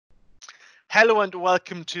Hello and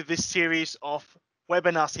welcome to this series of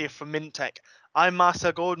webinars here from Mintec. I'm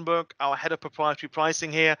Marcel Goldenberg, our head of proprietary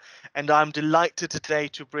pricing here, and I'm delighted today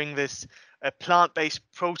to bring this plant-based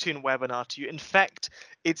protein webinar to you. In fact,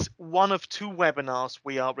 it's one of two webinars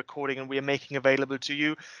we are recording and we are making available to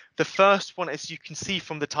you. The first one, as you can see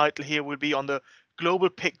from the title here, will be on the global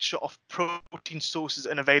picture of protein sources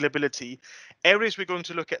and availability. Areas we're going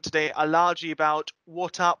to look at today are largely about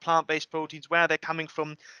what are plant-based proteins, where they're coming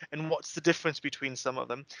from, and what's the difference between some of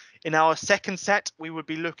them. In our second set, we will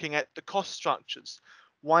be looking at the cost structures.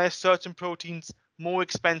 Why are certain proteins more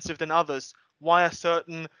expensive than others? Why are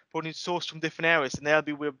certain proteins sourced from different areas?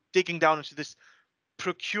 And we're digging down into this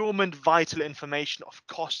procurement vital information of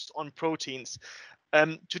costs on proteins.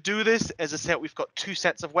 To do this, as I said, we've got two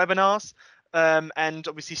sets of webinars. And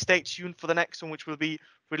obviously stay tuned for the next one, which will be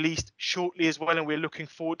released shortly as well. And we're looking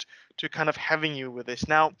forward to kind of having you with this.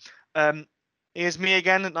 Now, here's me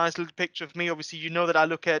again, a nice little picture of me. Obviously, you know that I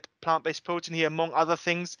look at plant-based protein here, among other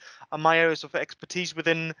things, are my areas of expertise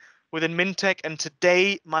within Mintec. And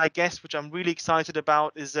today, my guest, which I'm really excited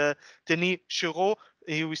about, is Denis Chereau,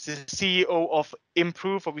 who is the CEO of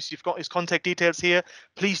Improve. Obviously, you've got his contact details here.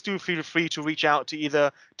 Please do feel free to reach out to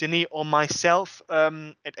either Denis or myself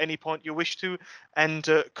at any point you wish to, and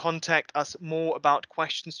contact us more about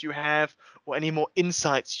questions you have or any more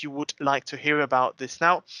insights you would like to hear about this.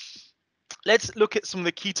 Now, let's look at some of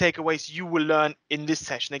the key takeaways you will learn in this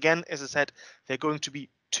session. Again, as I said, they're going to be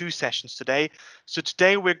two sessions today. So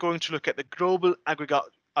today we're going to look at the global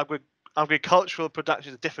agricultural production,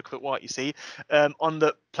 is a difficult word, you see, on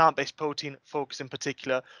the plant-based protein focus in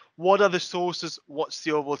particular. What are the sources? What's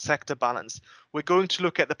the overall sector balance? We're going to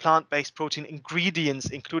look at the plant-based protein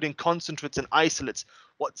ingredients, including concentrates and isolates.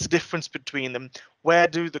 What's the difference between them? Where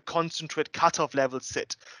do the concentrate cutoff levels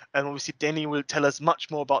sit? And obviously, Denis will tell us much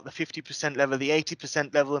more about the 50% level, the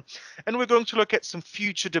 80% level. And we're going to look at some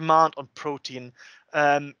future demand on protein.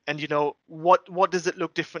 And you know, what does it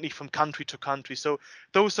look differently from country to country? So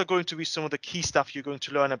those are going to be some of the key stuff you're going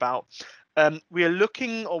to learn about. We are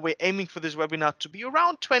looking, or we're aiming for this webinar to be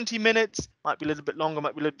around 20 minutes, might be a little bit longer,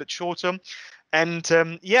 might be a little bit shorter. And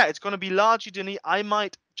yeah, it's going to be largely Denis. I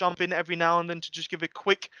might jump in every now and then to just give a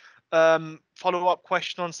quick follow-up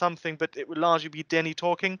question on something, but it will largely be Denis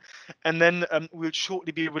talking. And then we'll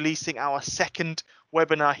shortly be releasing our second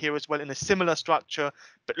webinar here as well in a similar structure,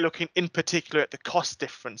 but looking in particular at the cost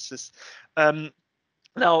differences.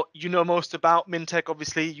 Now, you know most about Mintec.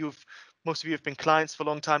 Obviously, most of you have been clients for a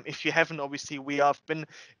long time. If you haven't, obviously, we have been in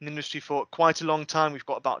the industry for quite a long time. We've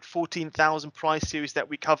got about 14,000 price series that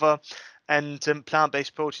we cover, and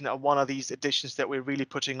plant-based protein are one of these additions that we're really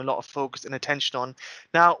putting a lot of focus and attention on.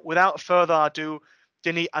 Now, without further ado,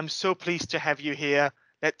 Denis, I'm so pleased to have you here.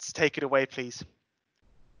 Let's take it away, please.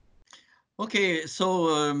 Okay, so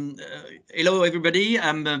hello everybody.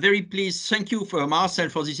 I'm very pleased. Thank you for Marcel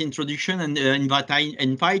for this introduction and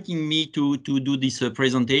inviting me to do this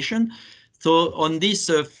presentation. So on this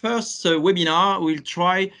first webinar, we'll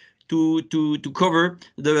try to cover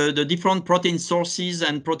the different protein sources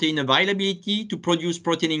and protein availability to produce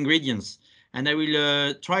protein ingredients. And I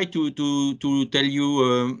will try to tell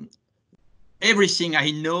you everything I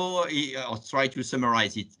know. I'll try to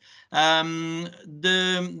summarize it.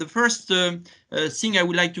 The first thing I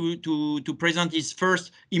would like to present is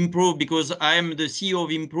first Improve, because I am the CEO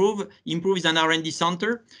of Improve. Improve is an R&D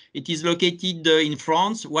center. It is located in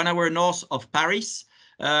France, 1 hour north of Paris.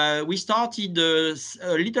 We started a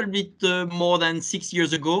little bit more than 6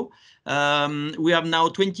 years ago. We have now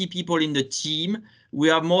 20 people in the team. We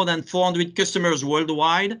have more than 400 customers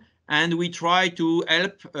worldwide. And we try to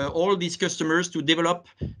help all these customers to develop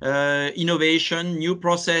innovation, new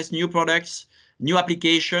process, new products, new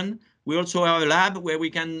application. We also have a lab where we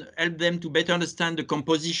can help them to better understand the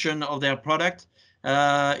composition of their product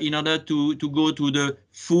in order to go to the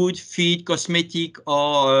food, feed, cosmetic,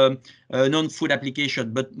 or non-food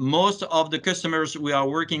application. But most of the customers we are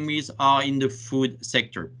working with are in the food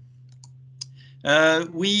sector.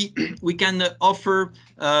 We can offer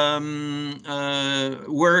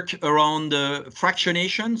work around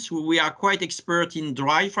fractionation. So we are quite expert in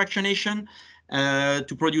dry fractionation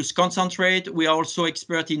to produce concentrate. We are also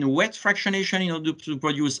expert in wet fractionation in order to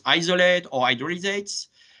produce isolate or hydrolysates.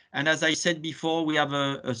 And as I said before, we have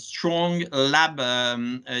a strong lab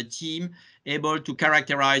team able to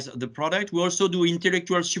characterize the product. We also do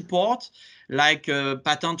intellectual support, like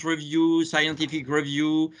patent review, scientific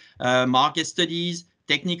review, market studies,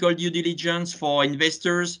 technical due diligence for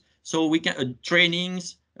investors. So we can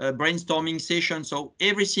trainings, brainstorming sessions. So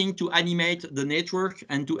everything to animate the network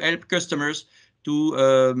and to help customers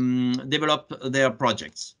to develop their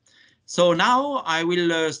projects. So now I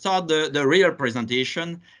will start the real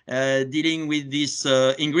presentation dealing with these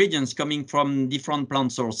ingredients coming from different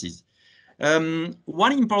plant sources.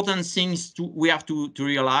 One important thing we have to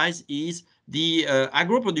realize is the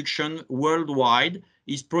agro production worldwide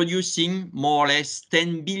is producing more or less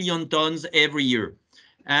 10 billion tons every year.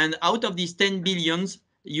 And out of these 10 billions,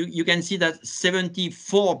 you can see that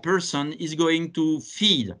 74% is going to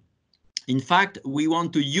feed. In fact, we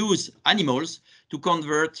want to use animals to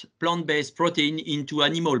convert plant-based protein into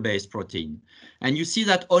animal-based protein. And you see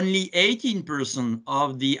that only 18%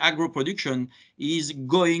 of the agro production is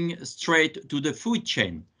going straight to the food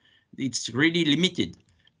chain. It's really limited.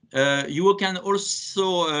 You can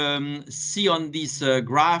also see on this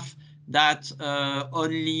graph that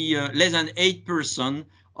only less than 8%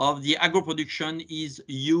 of the agro production is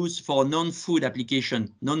used for non-food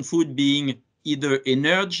application, non-food being either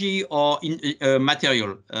energy or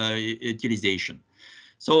material utilization.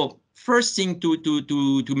 So first thing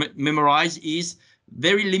to memorize is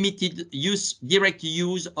very limited use, direct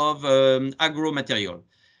use of agro material.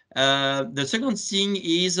 The second thing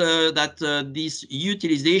is that this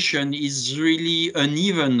utilization is really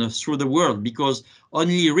uneven through the world because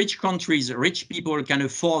only rich countries, rich people can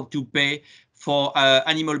afford to pay for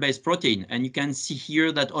animal-based protein. And you can see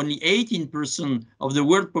here that only 18% of the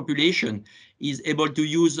world population is able to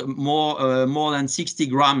use more than 60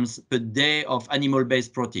 grams per day of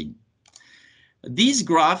animal-based protein. This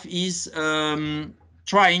graph is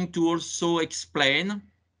trying to also explain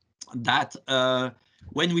that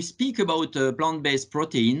when we speak about plant-based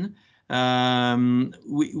protein,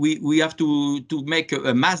 we have to make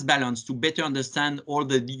a mass balance to better understand all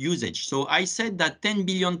the usage. So I said that 10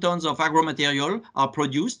 billion tons of agromaterial are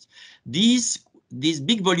produced. This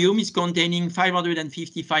big volume is containing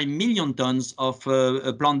 555 million tons of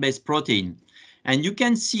plant-based protein. And you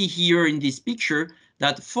can see here in this picture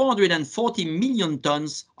that 440 million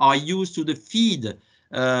tons are used to the feed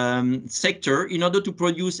sector in order to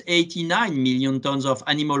produce 89 million tons of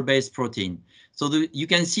animal-based protein. So you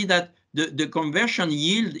can see that the conversion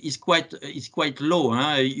yield is quite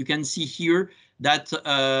low. You can see here that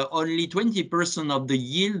only 20% of the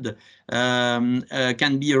yield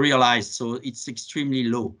can be realized, so it's extremely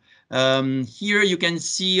low. Here you can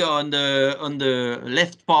see on the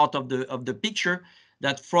left part of the picture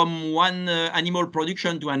that from one animal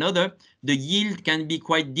production to another, the yield can be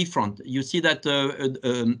quite different. You see that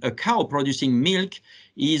a cow producing milk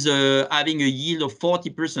is having a yield of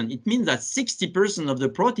 40%. It means that 60% of the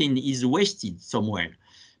protein is wasted somewhere.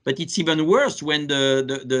 But it's even worse when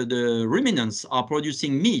the ruminants are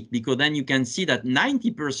producing meat, because then you can see that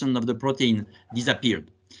 90% of the protein disappeared.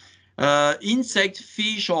 Insect,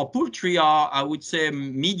 fish, or poultry are, I would say,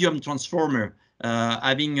 medium transformer,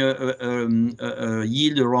 having a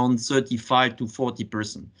yield around 35 to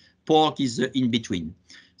 40%. Pork is in between.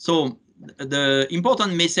 So the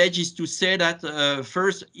important message is to say that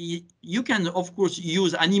first, you can, of course,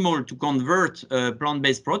 use animal to convert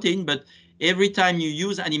plant-based protein, but every time you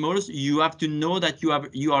use animals, you have to know that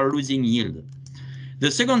you are losing yield.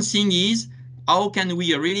 The second thing is, how can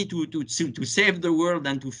we really to save the world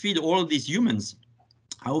and to feed all these humans?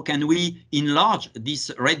 How can we enlarge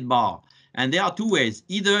this red bar? And there are two ways,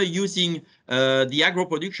 either using the agro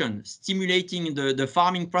production, stimulating the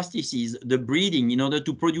farming practices, the breeding in order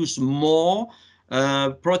to produce more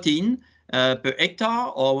protein per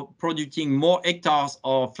hectare, or producing more hectares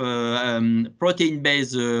of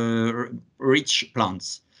protein-based rich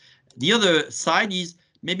plants. The other side is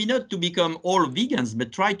maybe not to become all vegans,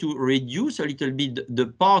 but try to reduce a little bit the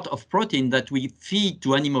part of protein that we feed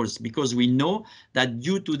to animals, because we know that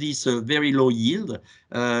due to this very low yield,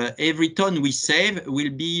 every ton we save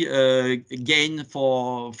will be gain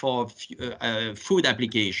for food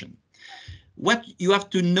application. What you have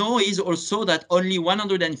to know is also that only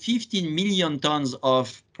 115 million tons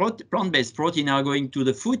of plant-based protein are going to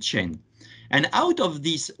the food chain. And out of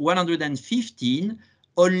these 115,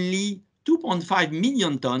 only 2.5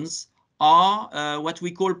 million tons are what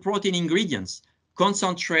we call protein ingredients,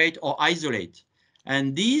 concentrate or isolate.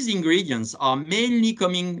 And these ingredients are mainly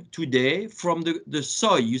coming today from the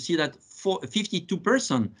soy. You see that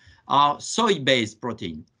 52% are soy-based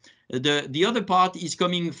protein. The other part is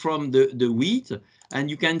coming from the wheat, and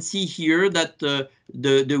you can see here that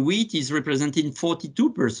the wheat is representing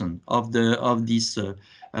 42% of this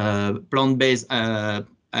plant-based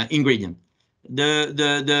ingredient.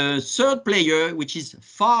 The third player, which is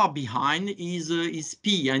far behind, is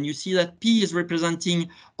pea, and you see that pea is representing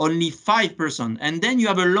only 5%. And then you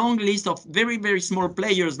have a long list of very, very small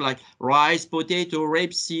players like rice, potato,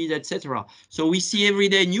 rapeseed, etc. So we see every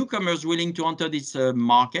day newcomers willing to enter this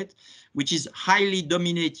market. which is highly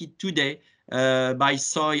dominated today by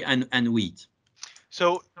soy and wheat.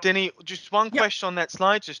 So, Denis, just one Yeah, question on that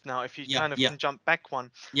slide just now, if you yeah, kind of yeah, can jump back one.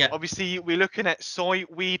 yeah, Obviously, we're looking at soy,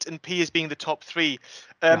 wheat, and pea as being the top three.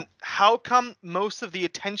 yeah. How come most of the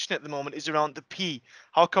attention at the moment is around the pea?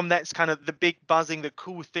 How come that's kind of the big buzzing, the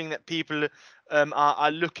cool thing that people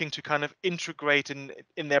are looking to kind of integrate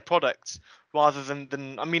in their products, rather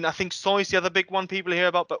than I mean, I think soy is the other big one people hear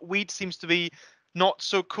about, but wheat seems to be not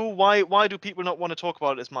so cool. Why do people not want to talk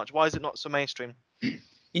about it as much? Why is it not so mainstream?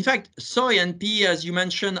 In fact, soy and pea, as you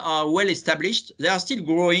mentioned, are well established. They are still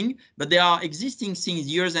growing, but they are existing since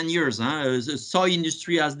years and years. The soy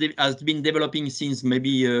industry has been developing since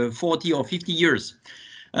maybe 40 or 50 years.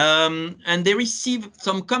 And they receive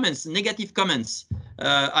some comments, negative comments.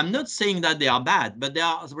 I'm not saying that they are bad, but they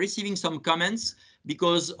are receiving some comments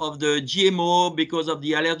because of the GMO, because of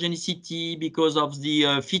the allergenicity, because of the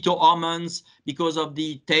phytohormones, because of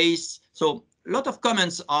the taste. So a lot of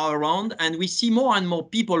comments are around, and we see more and more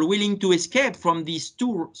people willing to escape from these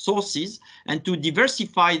two sources and to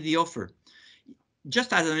diversify the offer.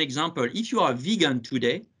 Just as an example, if you are vegan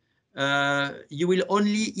today, you will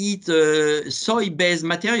only eat soy-based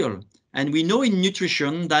material. And we know in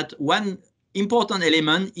nutrition that one important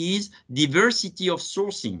element is diversity of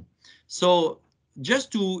sourcing. So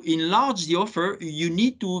just to enlarge the offer, you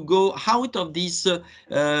need to go out of this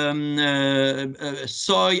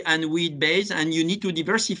soy and wheat base, and you need to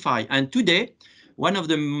diversify. And today, one of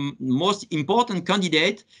the most important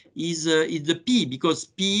candidates is the pea, because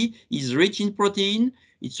pea is rich in protein.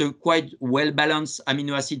 It's a quite well-balanced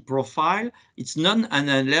amino acid profile. It's non an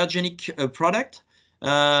allergenic product.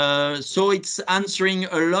 So it's answering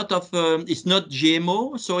a lot of, it's not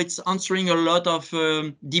GMO, so it's answering a lot of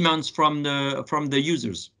demands from the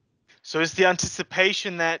users. So is the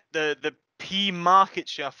anticipation that the P market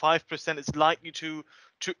share 5% is likely to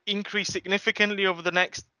increase significantly over the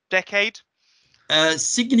next decade?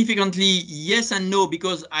 Significantly, yes and no,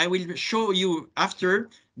 because I will show you after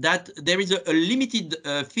that there is a limited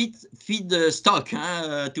feed stock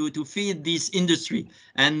to feed this industry,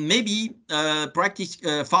 and maybe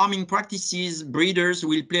farming practices, breeders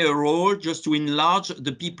will play a role just to enlarge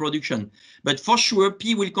the pea production. But for sure,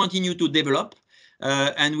 pea will continue to develop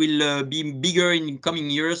and will be bigger in coming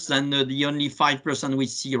years than the only 5% we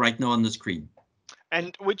see right now on the screen.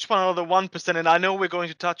 And which one of the 1%, and I know we're going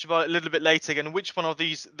to touch about it a little bit later again, which one of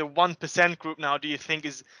these, the 1% group now, do you think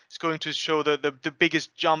is going to show the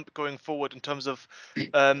biggest jump going forward in terms of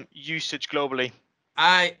usage globally?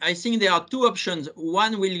 I think there are two options.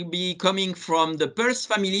 One will be coming from the pulse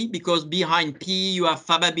family, because behind pea you have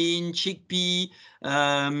faba bean, chickpea,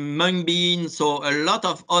 mung bean, so a lot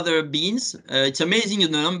of other beans. It's amazing the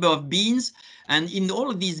number of beans, and in all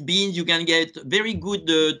of these beans you can get very good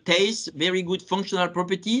taste, very good functional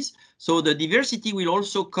properties. So the diversity will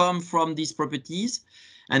also come from these properties.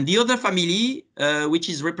 And the other family, which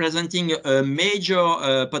is representing a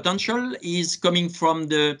major potential, is coming from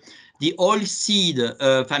the oil seed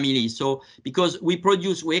family. So because we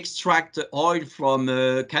extract oil from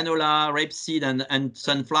canola, rapeseed, and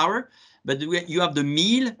sunflower, but you have the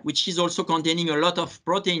meal, which is also containing a lot of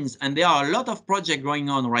proteins, and there are a lot of projects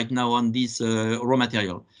going on right now on this raw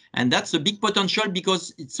material. And that's a big potential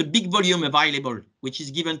because it's a big volume available, which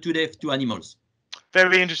is given today to animals.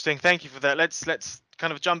 Very interesting. Thank you for that. Let's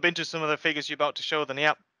kind of jump into some of the figures you're about to show then.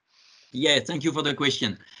 Yeah. Yeah, thank you for the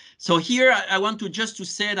question. So here I want to just to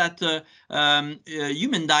say that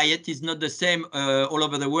human diet is not the same all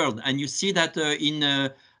over the world. And you see that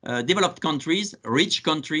in developed countries, rich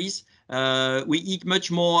countries, we eat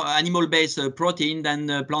much more animal-based protein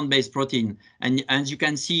than plant-based protein. And as you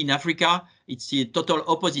can see in Africa, it's the total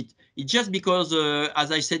opposite. It's just because,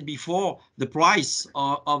 as I said before, the price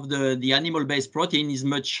of the animal-based protein is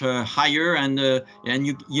much higher, and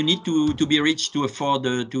you need to be rich to afford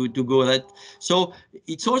to go that. So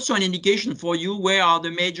it's also an indication for you where are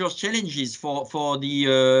the major challenges for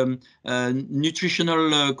the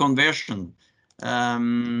nutritional conversion.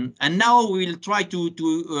 And now we'll try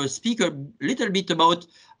to speak a little bit about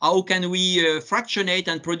how can we fractionate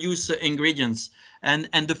and produce ingredients.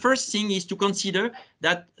 And the first thing is to consider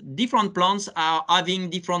that different plants are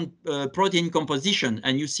having different protein composition.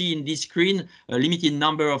 And you see in this screen a limited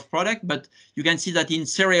number of products, but you can see that in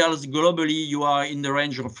cereals globally, you are in the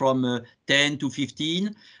range of from 10 to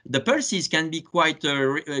 15. The pulses can be quite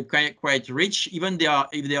rich, even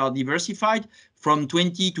if they are diversified, from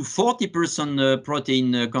 20 to 40%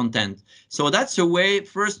 protein content. So that's a way.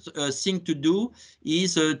 First thing to do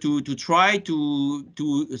is to try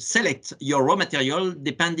to select your raw material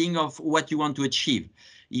depending of what you want to achieve.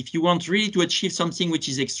 If you want really to achieve something which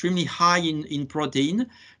is extremely high in protein,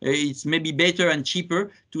 it's maybe better and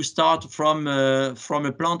cheaper to start from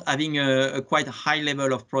a plant having a quite high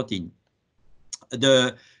level of protein.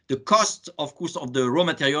 The cost, of course, of the raw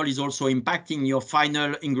material is also impacting your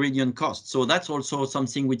final ingredient cost. So that's also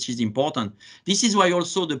something which is important. This is why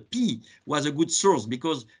also the pea was a good source,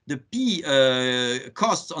 because the pea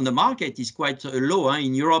cost on the market is quite low.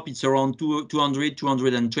 In Europe, it's around 200,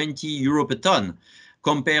 220 euro per ton,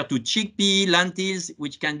 compared to chickpea, lentils,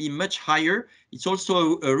 which can be much higher. It's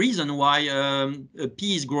also a reason why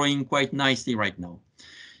pea is growing quite nicely right now.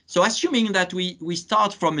 So assuming that we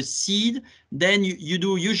start from a seed, then you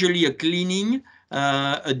do usually a cleaning,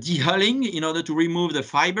 a dehulling in order to remove the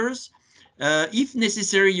fibers. If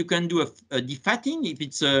necessary, you can do a defatting if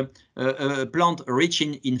it's a plant rich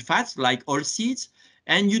in fats like oilseeds,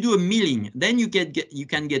 and you do a milling. Then you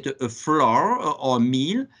can get a flour or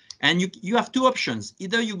meal, and you have two options.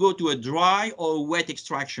 Either you go to a dry or wet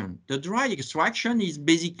extraction. The dry extraction is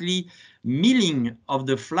basically milling of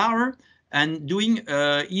the flour and doing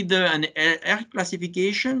either an air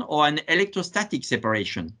classification or an electrostatic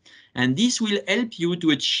separation. And this will help you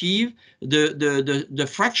to achieve the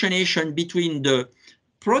fractionation between the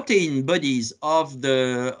protein bodies of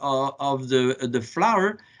the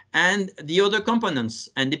flour and the other components.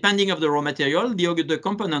 And depending on the raw material, the other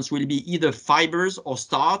components will be either fibers or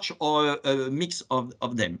starch or a mix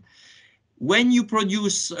of them. When you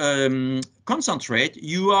produce concentrate,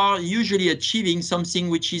 you are usually achieving something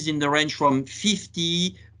which is in the range from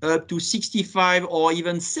 50 up to 65 or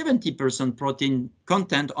even 70% protein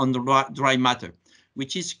content on the dry matter,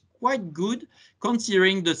 which is quite good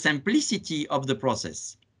considering the simplicity of the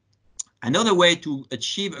process. Another way to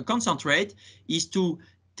achieve a concentrate is to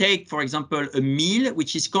take, for example, a meal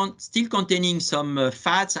which is still containing some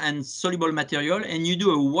fats and soluble material, and you do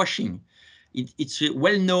a washing. It's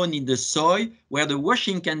well known in the soy, where the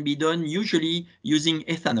washing can be done usually using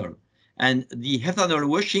ethanol. And the ethanol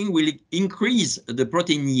washing will increase the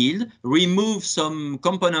protein yield, remove some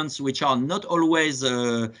components which are not always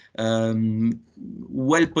well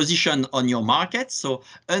positioned on your market. So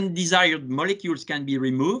undesired molecules can be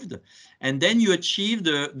removed. And then you achieve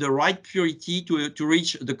the right purity to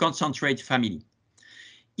reach the concentrate family.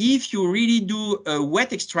 If you really do a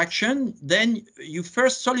wet extraction, then you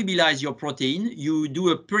first solubilize your protein. You do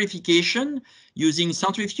a purification using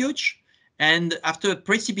centrifuge. And after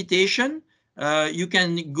precipitation, you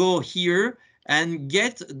can go here and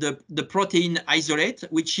get the protein isolate,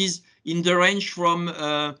 which is in the range from,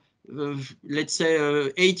 let's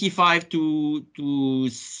say, 85 to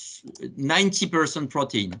 90%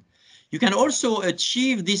 protein. You can also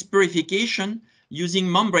achieve this purification using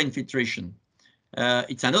membrane filtration.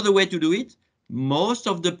 It's another way to do it. Most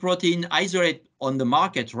of the protein isolate on the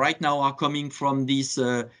market right now are coming from this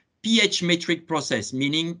pH metric process,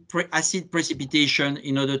 meaning acid precipitation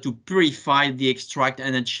in order to purify the extract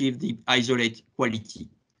and achieve the isolate quality.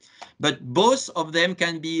 But both of them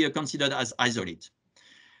can be considered as isolate.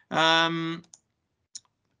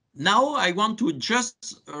 Now I want to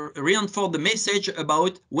just reinforce the message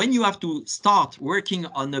about when you have to start working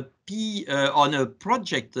on a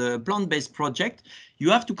project, plant-based project,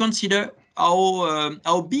 you have to consider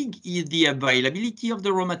how big is the availability of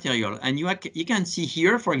the raw material. And you can see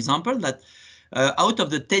here, for example, that out of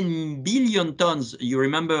the 10 billion tons, you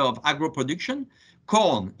remember, of agro production,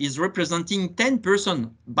 corn is representing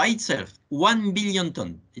 10% by itself, 1 billion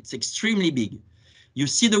ton. It's extremely big. You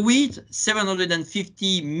see the wheat,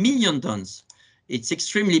 750 million tons. It's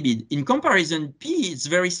extremely big. In comparison, pea is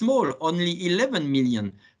very small, only 11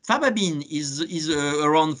 million. Faba bean is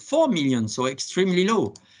around 4 million, so extremely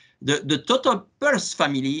low. The total pulse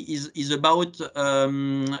family is about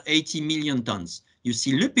 80 million tons. You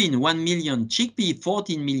see lupin, 1 million, chickpea,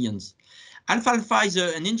 14 millions. Alfalfa is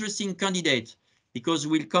an interesting candidate because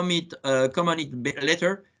we'll come on it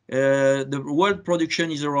later. The world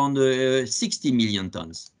production is around 60 million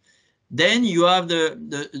tons. Then you have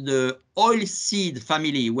the oil seed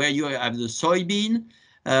family, where you have the soybean,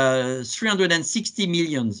 360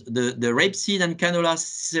 millions, the rapeseed and canola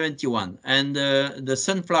 71, and the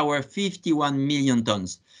sunflower 51 million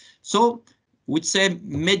tons. So we'd say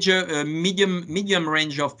major medium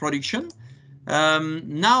range of production.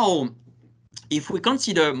 Now, if we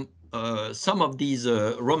consider some of these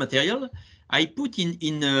raw material, I put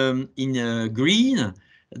in green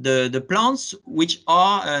the plants which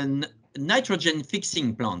are nitrogen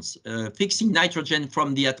fixing plants, fixing nitrogen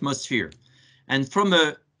from the atmosphere. And from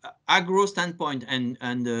a agro standpoint and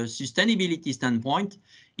a sustainability standpoint,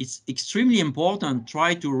 it's extremely important to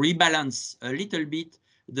try to rebalance a little bit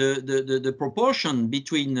the proportion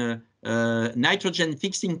between nitrogen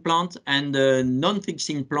fixing plant and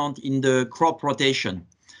non-fixing plant in the crop rotation.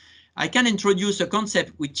 I can introduce a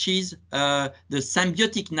concept which is the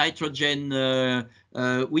symbiotic nitrogen,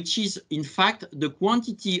 which is in fact the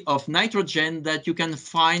quantity of nitrogen that you can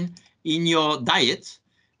find in your diet,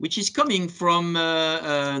 which is coming from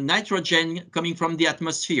nitrogen coming from the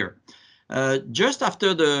atmosphere. Just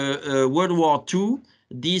after the World War II,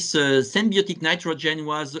 this symbiotic nitrogen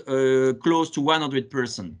was close to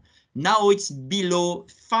 100%. Now it's below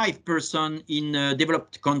 5% in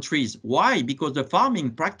developed countries. Why? Because the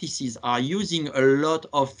farming practices are using a lot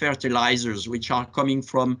of fertilizers, which are coming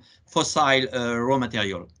from fossil raw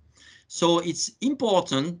material. So it's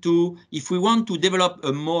important to, if we want to develop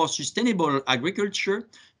a more sustainable agriculture,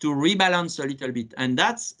 to rebalance a little bit. And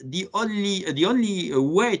that's the only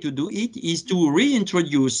way to do it is to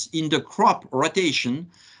reintroduce in the crop rotation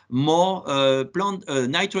more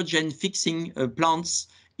nitrogen fixing plants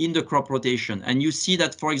in the crop rotation. And you see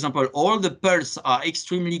that, for example, all the pulse are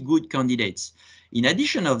extremely good candidates. In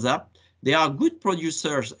addition of that, they are good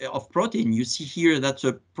producers of protein. You see here that's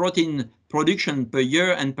a protein production per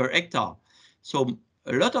year and per hectare. So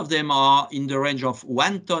a lot of them are in the range of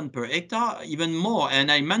 1 ton per hectare, even more.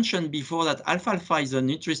 And I mentioned before that alfalfa is an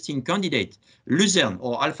interesting candidate. Luzerne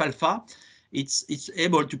or alfalfa, it's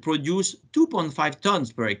able to produce 2.5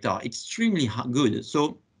 tons per hectare, extremely good.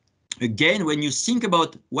 So again, when you think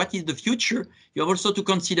about what is the future, you have also to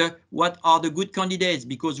consider what are the good candidates,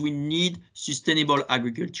 because we need sustainable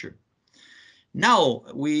agriculture. Now,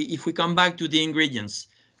 if we come back to the ingredients,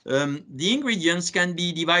 the ingredients can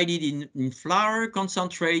be divided in flour,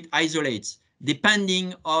 concentrate, isolates,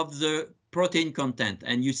 depending of the protein content.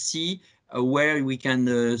 And you see where we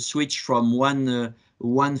can switch from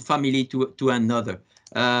one family to another.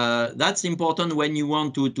 That's important when you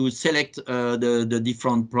want to select the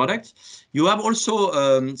different products. You have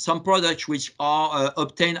also some products which are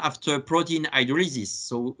obtained after protein hydrolysis.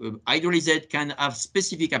 So hydrolysate can have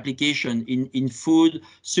specific application in food,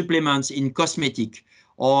 supplements, in cosmetic,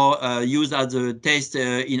 or used as a taste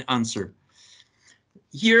enhancer.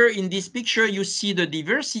 Here in this picture, you see the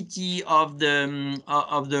diversity of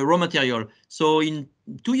the raw material. So 2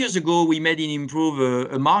 years ago, we made in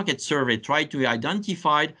Improve a market survey, tried to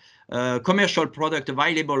identify commercial product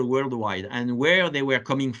available worldwide and where they were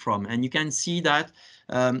coming from. And you can see that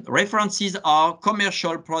references are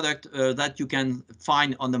commercial product that you can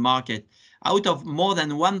find on the market. Out of more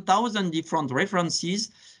than 1,000 different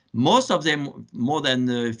references, most of them, more than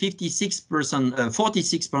 56%,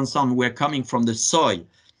 46% were coming from the soy.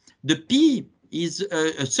 The pea is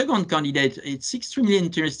a second candidate. It's extremely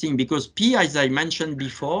interesting because pea, as I mentioned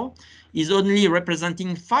before, is only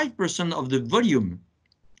representing 5% of the volume.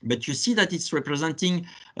 But you see that it's representing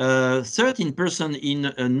 13% in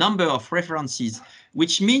a number of references,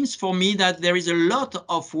 which means for me that there is a lot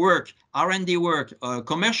of work, R&D work,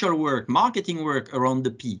 commercial work, marketing work around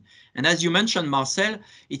the pea. And as you mentioned, Marcel,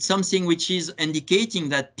 it's something which is indicating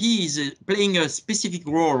that pea is playing a specific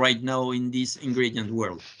role right now in this ingredient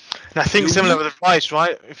world. And I think similar with rice,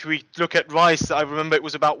 right? If we look at rice, I remember it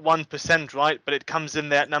was about 1%, right? But it comes in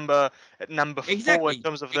there at number Exactly. 4 in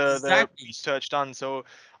terms of the research done. So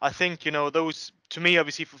I think, you know, those, to me,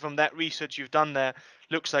 obviously from that research you've done there,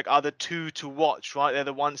 looks like are the two to watch, right? They're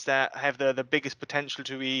the ones that have the biggest potential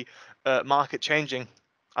to be market changing.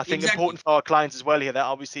 I think important for our clients as well here, that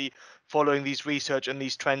obviously following these research and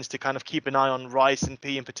these trends to kind of keep an eye on rice and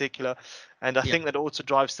pea in particular. And I think that also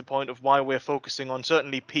drives the point of why we're focusing on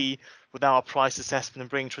certainly pea with our price assessment and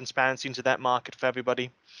bringing transparency into that market for everybody.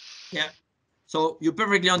 Yeah. So you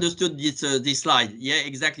perfectly understood this slide. Yeah,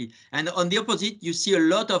 exactly. And on the opposite, you see a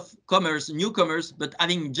lot of newcomers, but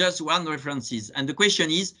having just one references. And the question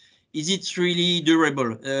is it really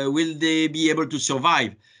durable? Will they be able to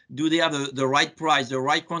survive? Do they have the right price, the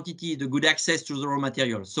right quantity, the good access to the raw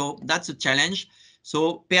material? So that's a challenge.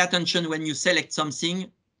 So pay attention when you select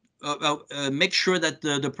something. Make sure that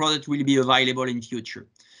the product will be available in future.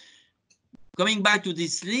 Coming back to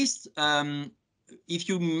this list, if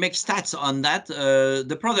you make stats on that,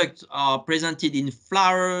 the products are presented in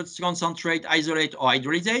flour, concentrate, isolate, or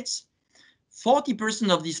hydrolysates.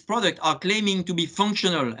 40% of these products are claiming to be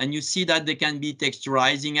functional, and you see that they can be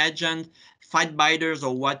texturizing agent, fat binders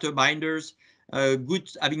or water binders,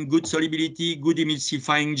 having good solubility, good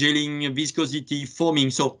emulsifying, gelling, viscosity,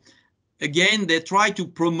 foaming. So again, they try to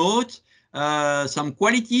promote some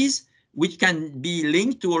qualities which can be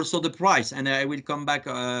linked to also the price, and I will come back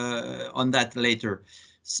on that later.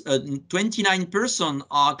 29%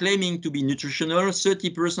 are claiming to be nutritional,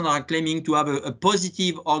 30% are claiming to have a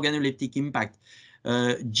positive organoleptic impact.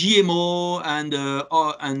 GMO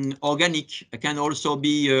and organic can also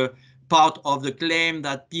be part of the claim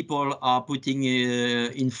that people are putting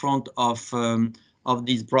in front of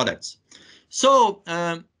these products. So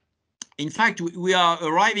in fact, we are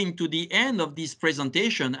arriving to the end of this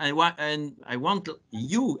presentation. I want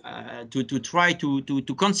you to try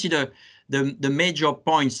to consider the major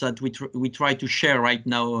points that we try to share right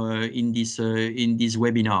now in this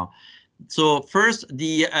webinar. So first,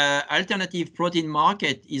 the alternative protein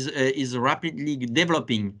market is rapidly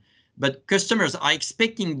developing, but customers are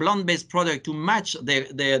expecting plant-based product to match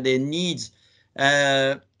their needs,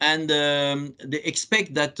 and they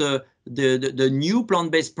expect that the new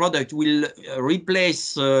plant-based product will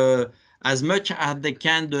replace as much as they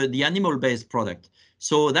can the animal-based product.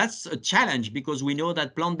 So that's a challenge, because we know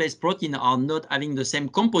that plant-based protein are not having the same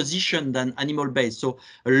composition than animal-based. So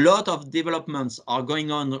a lot of developments are going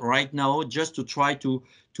on right now just to try to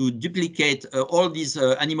duplicate all these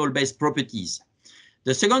animal-based properties.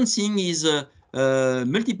 The second thing is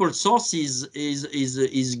multiple sources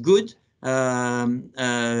is good,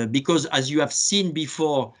 because as you have seen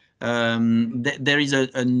before, there is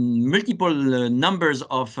a multiple numbers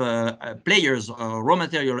of players, raw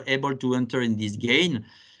material able to enter in this game,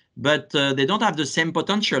 but they don't have the same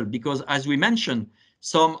potential, because as we mentioned,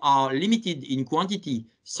 some are limited in quantity,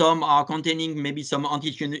 some are containing maybe some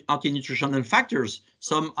anti-nutritional factors,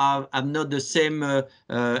 some have not the same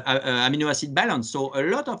amino acid balance. So a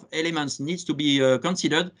lot of elements needs to be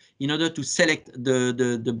considered in order to select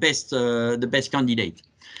the best candidate.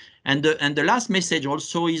 And the last message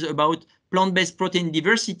also is about plant-based protein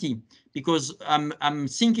diversity, because I'm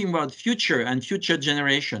thinking about future and future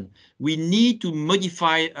generation. We need to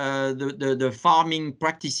modify the farming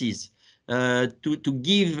practices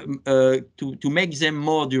to make them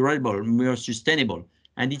more durable, more sustainable.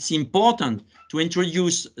 And it's important to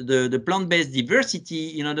introduce the plant-based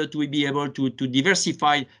diversity in order to be able to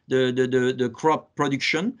diversify the crop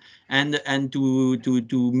production and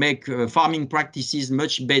to make farming practices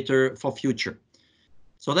much better for future.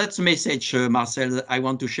 So that's a message, Marcel, that I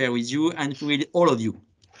want to share with you and with all of you.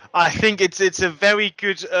 I think it's a very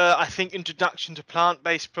good I think introduction to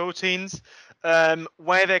plant-based proteins,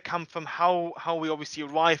 where they come from, how we obviously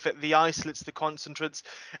arrive at the isolates, the concentrates,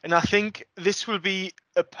 and I think this will be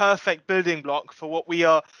a perfect building block for what we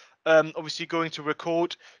are obviously going to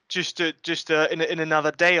record just in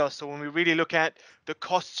another day or so, when we really look at the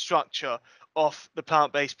cost structure of the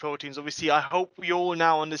plant-based proteins. Obviously, I hope we all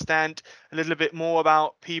now understand a little bit more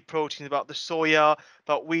about pea proteins, about the soya,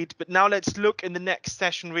 about wheat. But now let's look in the next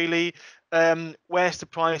session really, where's the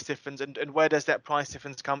price difference, and where does that price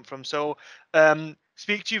difference come from? So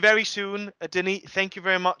speak to you very soon. Denis, thank you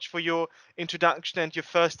very much for your introduction and your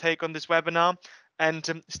first take on this webinar,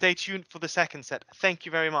 and stay tuned for the second set. Thank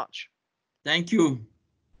you very much. Thank you.